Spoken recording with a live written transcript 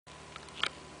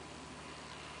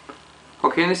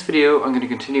Okay, in this video I'm going to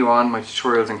continue on my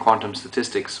tutorials in quantum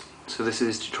statistics. So this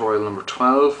is tutorial number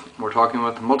 12. We're talking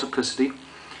about the multiplicity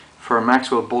for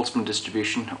Maxwell Boltzmann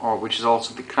distribution, which is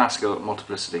also the classical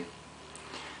multiplicity.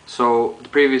 So the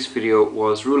previous video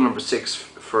was rule number 6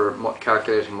 for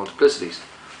calculating multiplicities.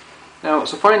 Now,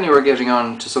 so finally we're getting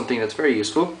on to something that's very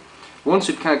useful. Once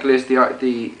we've calculated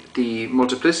the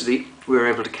multiplicity, we're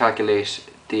able to calculate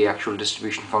the actual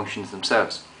distribution functions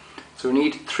themselves. So we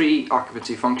need 3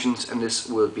 occupancy functions, and this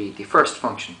will be the first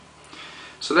function.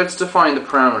 So let's define the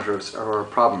parameters of our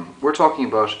problem. We're talking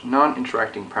about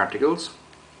non-interacting particles.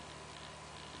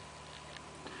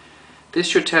 This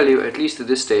should tell you, at least at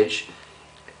this stage,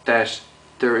 that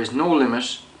there is no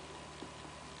limit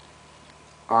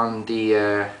on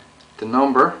the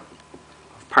number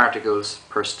of particles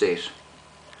per state.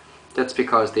 That's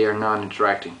because they are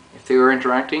non-interacting. If they were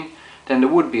interacting, then there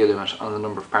would be a limit on the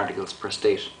number of particles per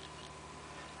state,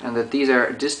 and that these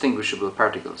are distinguishable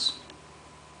particles.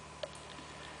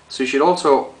 So you should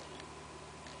also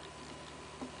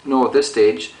know at this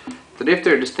stage that if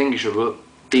they're distinguishable,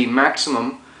 the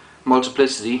maximum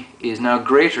multiplicity is now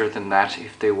greater than that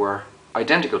if they were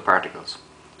identical particles.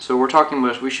 So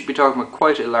we should be talking about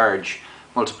quite a large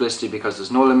multiplicity because there's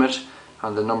no limit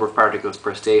on the number of particles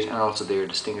per state, and also they are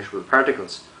distinguishable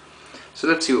particles. So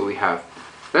let's see what we have.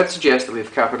 Let's suggest that we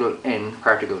have capital N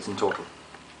particles in total.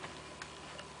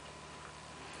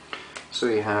 So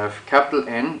you have capital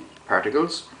N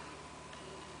particles,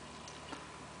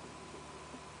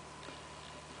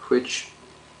 which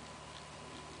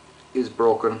is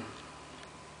broken.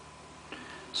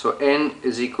 So N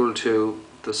is equal to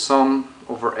the sum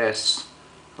over S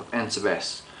of N sub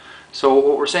S. So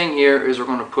what we're saying here is we're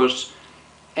going to put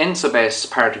N sub S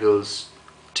particles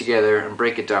together and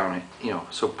break it down,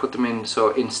 so put them in.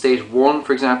 So in state 1,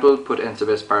 for example, put N sub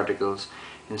S particles.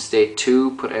 In state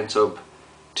 2, put N sub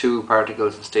 2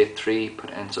 particles. In state 3, put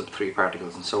N sub 3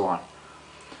 particles, and so on.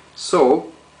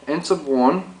 So N sub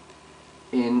 1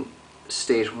 in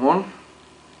state 1,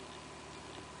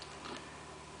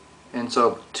 N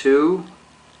sub 2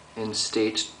 in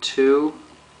state 2,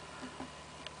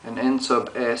 and N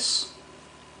sub S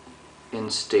in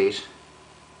state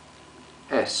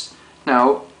S.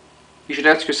 Now, you should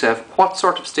ask yourself, what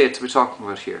sort of states are we talking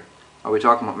about here? Are we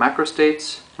talking about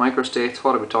macrostates, microstates?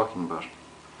 What are we talking about?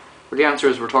 Well, the answer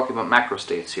is we're talking about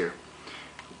macrostates here,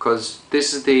 because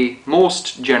this is the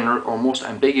most general or most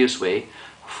ambiguous way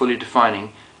of fully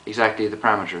defining exactly the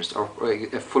parameters, or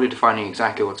fully defining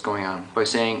exactly what's going on, by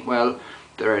saying, well,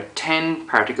 there are 10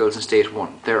 particles in state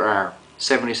 1, there are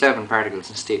 77 particles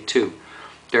in state 2,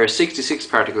 there are 66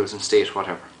 particles in state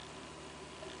whatever.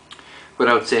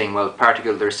 Without saying, well,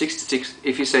 there are 66,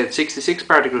 if you said 66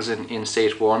 particles in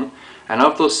state 1, and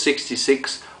of those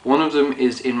 66, one of them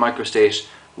is in microstate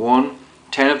 1,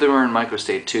 10 of them are in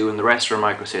microstate 2, and the rest are in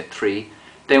microstate 3,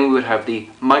 then we would have the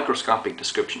microscopic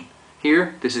description.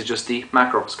 Here, this is just the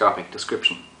macroscopic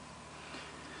description.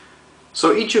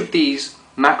 So each of these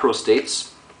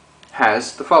macrostates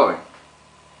has the following.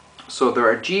 So there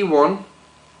are G1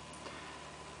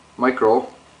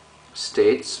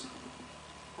 microstates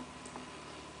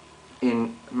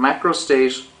in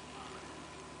macrostate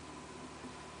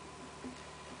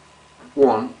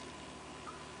 1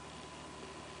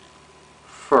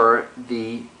 for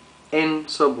the N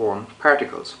sub 1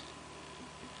 particles.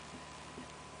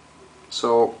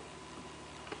 So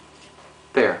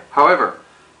there. However,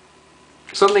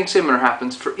 something similar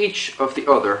happens for each of the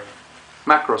other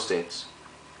macrostates.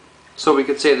 So we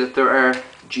could say that there are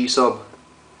G sub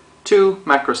 2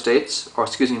 microstates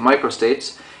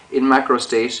in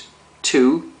macrostate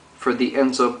 2 for the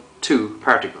N sub 2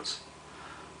 particles.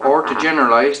 Or to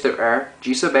generalize, there are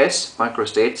G sub S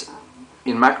microstates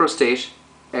in macrostate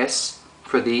S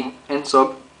for the N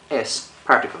sub S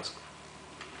particles.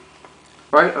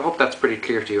 Right, I hope that's pretty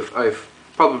clear to you. I've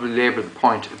probably laboured the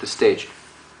point at this stage.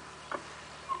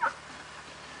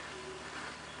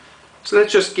 So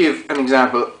let's just give an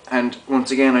example, and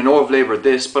once again, I know I've laboured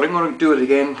this, but I'm going to do it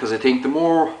again because I think the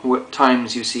more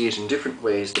times you see it in different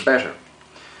ways, the better.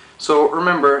 So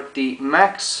remember, the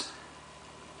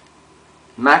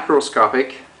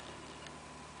macroscopic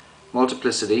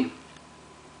multiplicity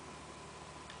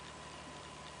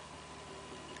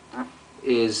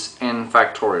is n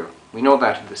factorial. We know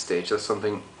that at this stage. That's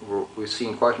something we've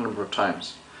seen quite a number of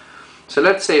times. So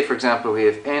let's say, for example, we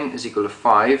have n is equal to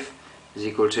 5 is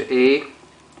equal to A,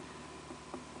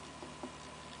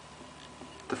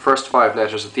 the first 5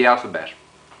 letters of the alphabet.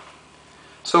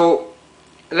 So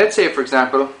let's say, for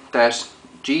example, that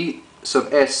G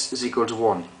sub S is equal to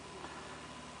 1.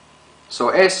 So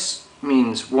S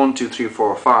means 1, 2, 3,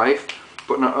 4, 5,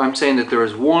 but now I'm saying that there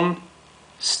is one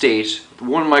state,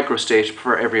 one microstate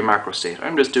for every macrostate.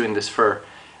 I'm just doing this for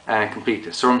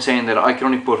completeness. So I'm saying that I can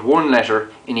only put one letter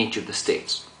in each of the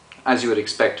states, as you would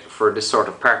expect for this sort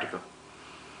of particle.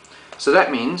 So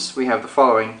that means we have the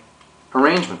following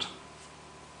arrangement.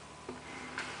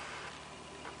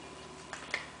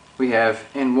 We have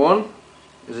n1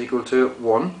 is equal to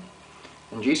 1,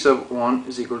 and g sub 1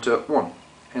 is equal to 1,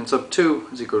 n sub 2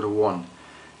 is equal to 1,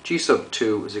 g sub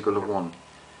 2 is equal to 1,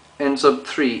 n sub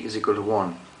 3 is equal to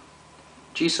 1,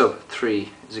 g sub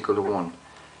 3 is equal to 1,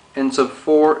 n sub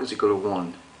 4 is equal to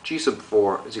 1, g sub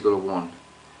 4 is equal to 1,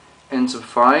 n sub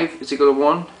 5 is equal to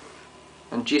 1,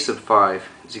 and g sub 5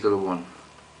 is equal to 1.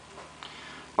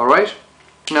 Alright,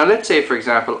 now let's say for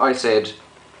example I said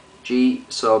g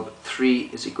sub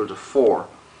 3 is equal to 4.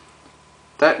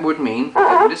 That would mean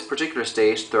that in this particular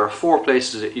state there are 4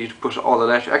 places that you'd put all the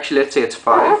letters. Actually, let's say it's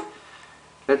 5.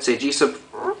 Let's say g sub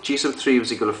 3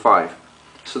 was equal to 5.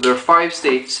 So there are 5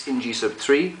 states in g sub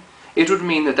 3. It would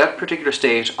mean that that particular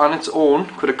state on its own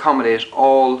could accommodate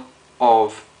all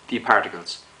of the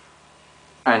particles,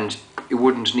 and it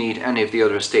wouldn't need any of the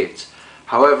other states.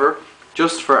 However,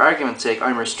 just for argument's sake,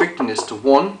 I'm restricting this to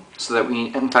 1, so that we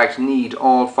in fact need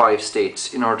all 5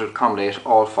 states in order to accommodate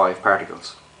all 5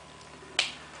 particles.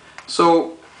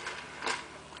 So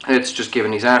let's just give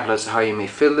an example as to how you may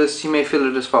fill this. You may fill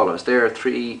it as follows. There are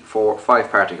 3, 4,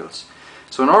 5 particles.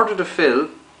 So in order to fill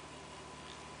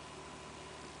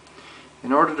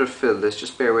this,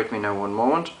 just bear with me now one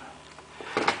moment.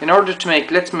 In order to make,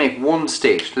 let's make one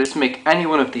state. Let's make any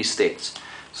one of these states.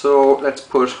 So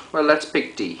let's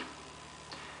pick D.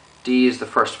 D is the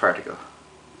first particle.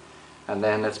 And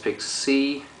then let's pick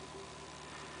C.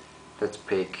 Let's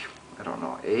pick, I don't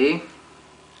know, A,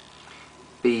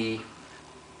 B,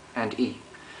 and E.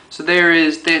 So there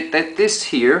is that this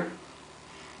here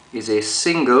is a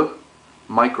single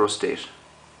microstate.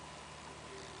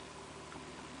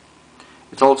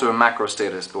 It's also a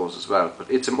macrostate, I suppose, as well.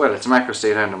 But it's a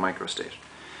macrostate and a microstate.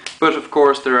 But of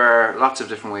course, there are lots of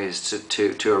different ways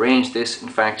to arrange this. In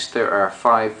fact, there are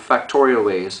 5 factorial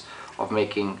ways of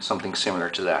making something similar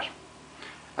to that,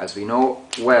 as we know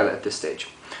well at this stage.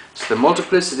 So the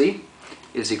multiplicity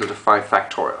is equal to 5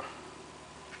 factorial.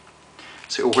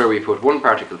 So where we put 1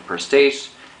 particle per state,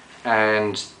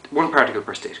 and 1 particle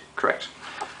per state, correct.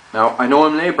 Now I know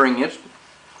I'm labouring it.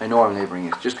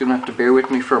 Just going to have to bear with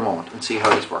me for a moment and see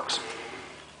how this works.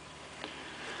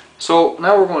 So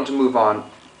now we're going to move on,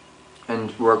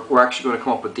 and we're actually going to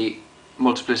come up with the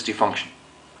multiplicity function.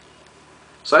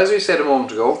 So as we said a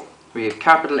moment ago, we have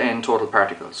capital N total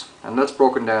particles, and that's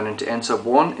broken down into n sub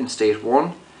 1 in state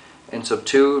 1, n sub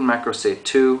 2 in macrostate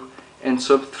 2, n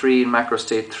sub 3 in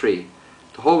macrostate 3,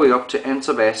 the whole way up to n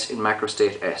sub s in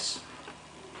macrostate s.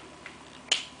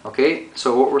 Okay,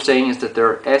 so what we're saying is that there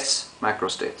are S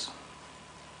macrostates.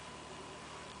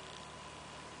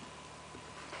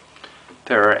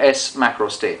 There are S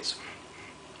macrostates.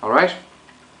 Alright?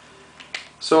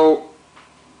 So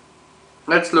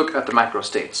let's look at the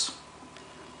macrostates.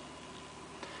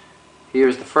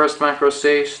 Here's the first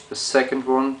macrostate, the second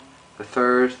one, the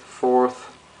third, the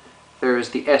fourth. There is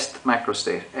the est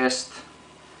macrostate. Est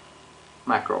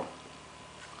macro.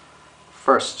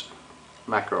 First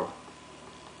macro.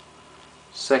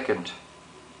 Second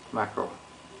macro,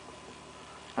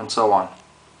 and so on.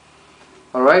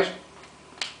 Alright?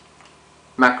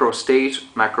 Macro state,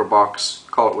 macro box,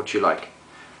 call it what you like.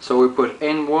 So we put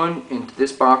n1 into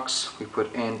this box, we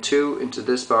put n2 into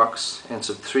this box, n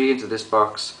sub 3 into this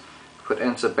box, put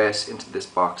n sub s into this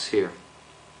box here.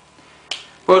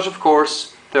 But of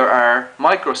course there are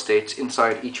microstates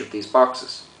inside each of these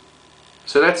boxes.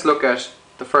 So let's look at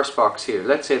the first box here.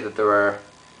 Let's say that there are,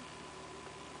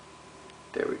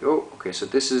 there we go. Okay, so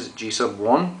this is G sub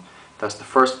 1. That's the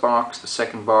first box, the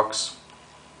second box.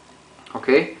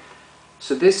 Okay,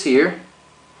 so this here,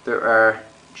 there are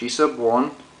G sub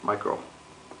 1 micro.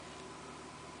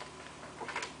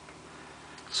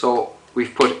 So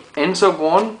we've put N sub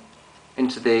 1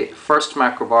 into the first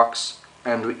macro box,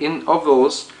 and of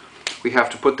those, we have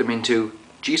to put them into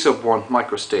G sub 1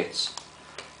 microstates.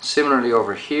 Similarly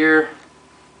over here,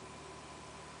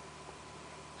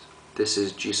 this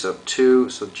is G sub 2,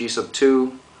 so G sub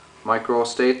 2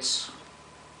 microstates,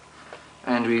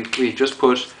 and we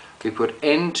put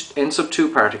n sub 2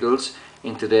 particles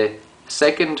into the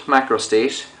second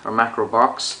macrostate or macro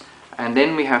box, and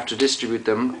then we have to distribute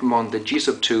them among the G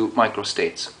sub 2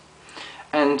 microstates,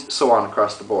 and so on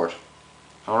across the board.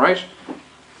 Alright?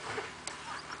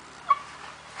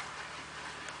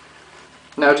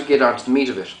 Now to get on to the meat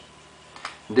of it.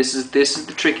 This is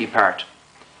the tricky part.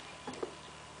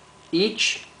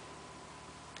 Each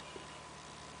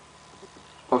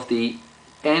of the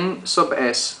n sub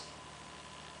s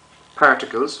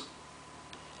particles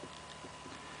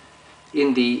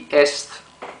in the sth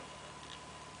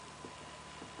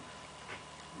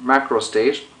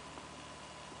macrostate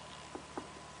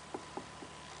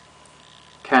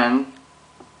can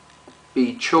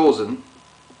be chosen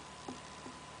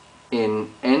in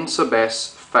n sub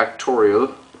s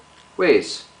factorial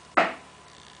ways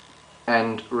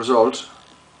and result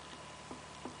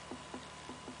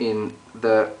in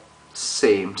the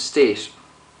same state.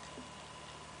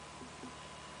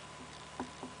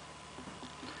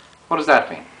 What does that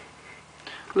mean?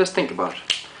 Let's think about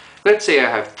it. Let's say I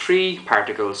have three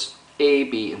particles, A,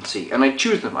 B and C, and I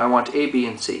choose them. I want A, B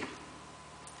and C.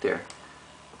 There.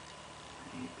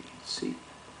 A, B and C.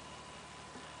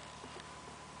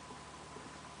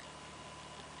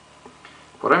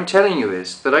 What I'm telling you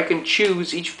is that I can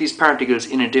choose each of these particles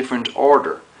in a different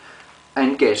order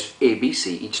and get A, B,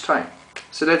 C each time.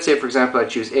 So let's say, for example, I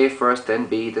choose A first, then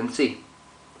B, then C.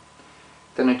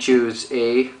 Then I choose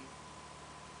A,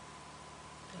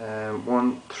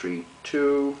 1, 3,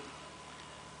 2.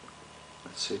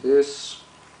 Let's say this.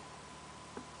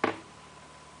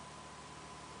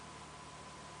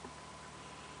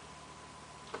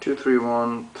 Two, 3,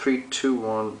 1, 3, 2,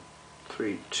 1,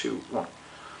 3, 2, 1.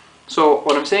 So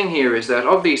what I'm saying here is that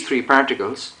of these three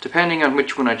particles, depending on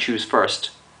which one I choose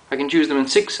first, I can choose them in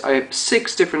I have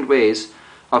six different ways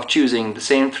of choosing the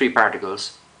same three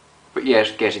particles, but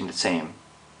yet getting the same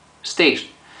state.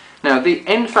 Now the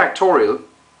n factorial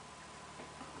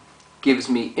gives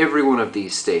me every one of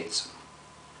these states.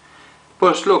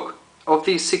 But look, of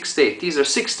these six states, these are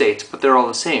six states, but they're all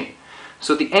the same.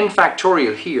 So the n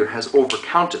factorial here has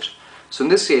overcounted. So in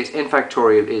this case, n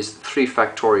factorial is 3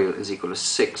 factorial is equal to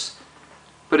 6.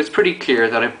 But it's pretty clear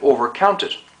that I've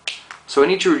overcounted. So I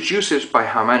need to reduce it by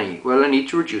how many? Well, I need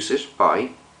to reduce it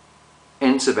by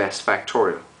n sub s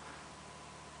factorial.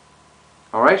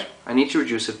 Alright? I need to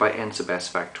reduce it by n sub s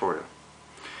factorial.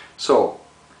 So,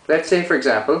 let's say for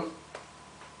example,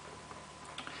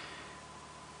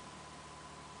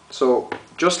 so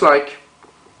just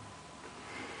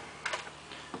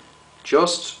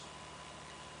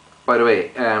by the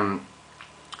way,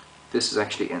 this is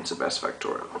actually n sub s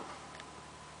factorial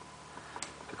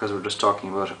because we're just talking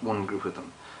about one group of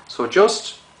them. So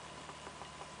just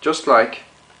like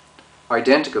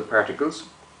identical particles,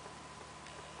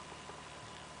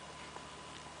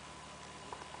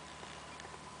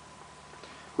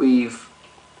 we've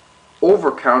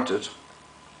overcounted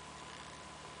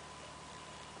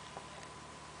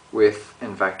with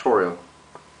n factorial.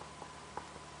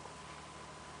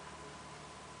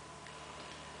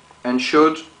 And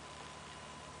should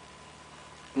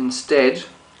instead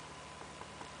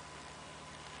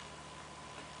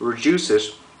reduce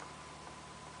it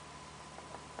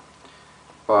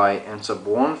by n sub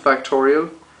 1 factorial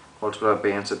multiplied by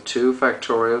n sub 2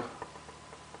 factorial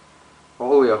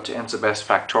all the way up to n sub s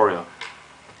factorial.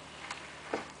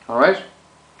 Alright?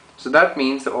 So that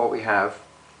means that what we have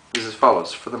is as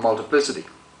follows for the multiplicity.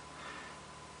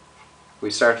 We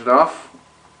started off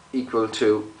equal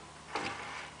to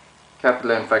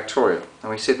capital N factorial,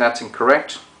 and we say that's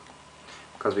incorrect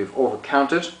because we've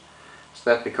overcounted, so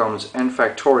that becomes n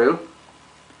factorial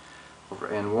over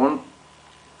n1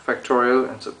 factorial,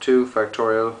 n sub 2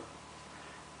 factorial,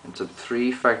 n sub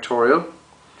 3 factorial,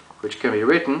 which can be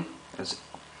written as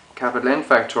capital N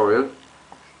factorial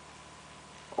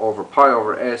over pi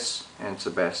over s n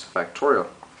sub s factorial.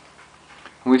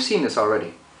 And we've seen this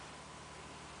already.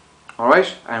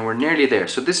 Alright, and we're nearly there.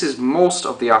 So this is most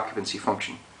of the occupancy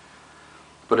function,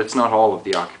 but it's not all of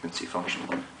the occupancy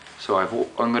function. So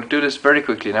I'm going to do this very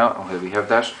quickly now, and when we have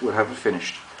that, we'll have it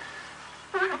finished.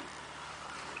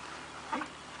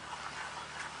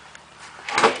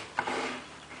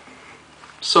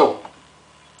 So,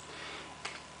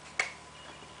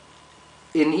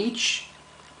 in each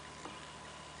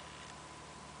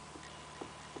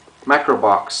macro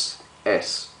box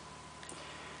S,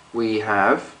 we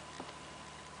have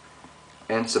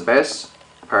n sub s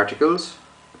particles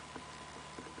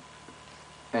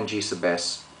and g sub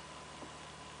s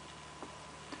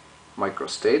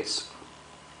microstates,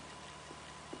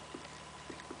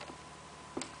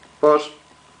 but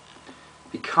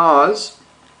because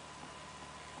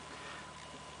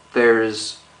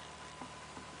there's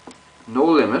no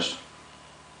limit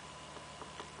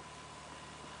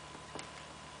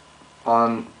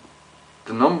on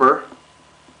the number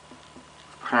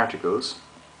of particles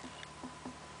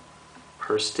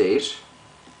per state,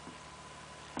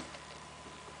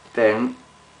 then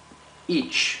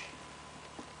each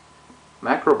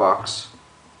macro box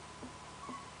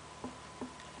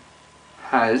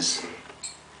has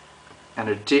an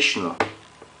additional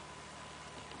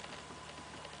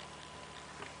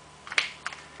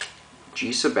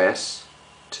G sub s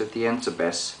to the n sub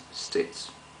s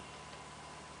states.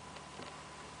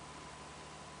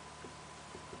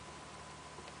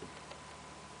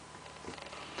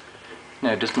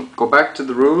 Now just go back to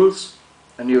the rules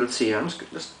and you'll see,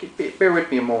 bear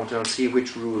with me a moment and I'll see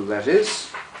which rule that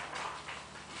is.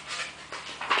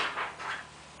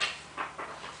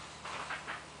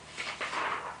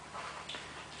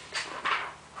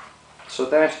 So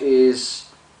that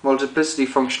is multiplicity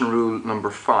function rule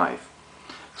number 5.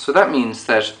 So that means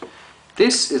that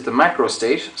this is the macro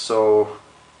state, so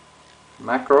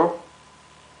macro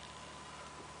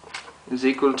is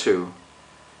equal to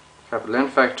capital N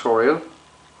factorial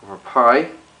over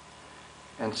pi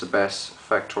n sub s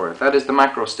factorial. That is the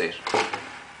macro state.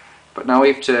 But now we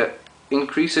have to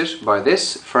increase it by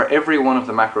this for every one of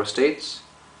the macro states.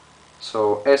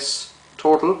 So S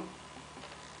total,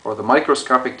 or the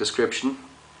microscopic description,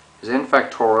 is n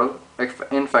factorial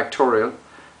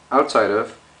outside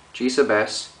of G sub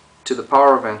s to the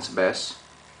power of n sub s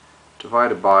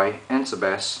divided by n sub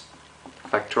s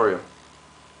factorial.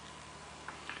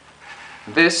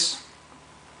 This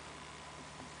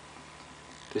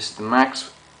is the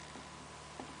Maxwell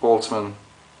Boltzmann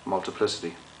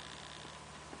multiplicity.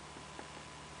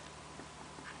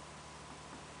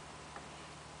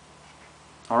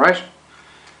 Alright,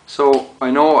 so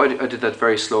I know I did that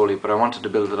very slowly, but I wanted to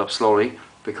build it up slowly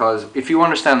because if you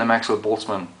understand the Maxwell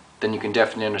Boltzmann, then you can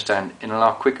definitely understand in a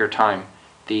lot quicker time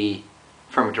the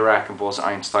Fermi-Dirac and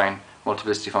Bose-Einstein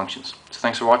multiplicity functions. So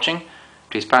thanks for watching.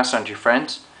 Please pass it on to your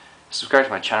friends, subscribe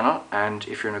to my channel, and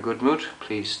if you're in a good mood,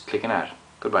 please click an ad.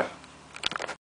 Goodbye.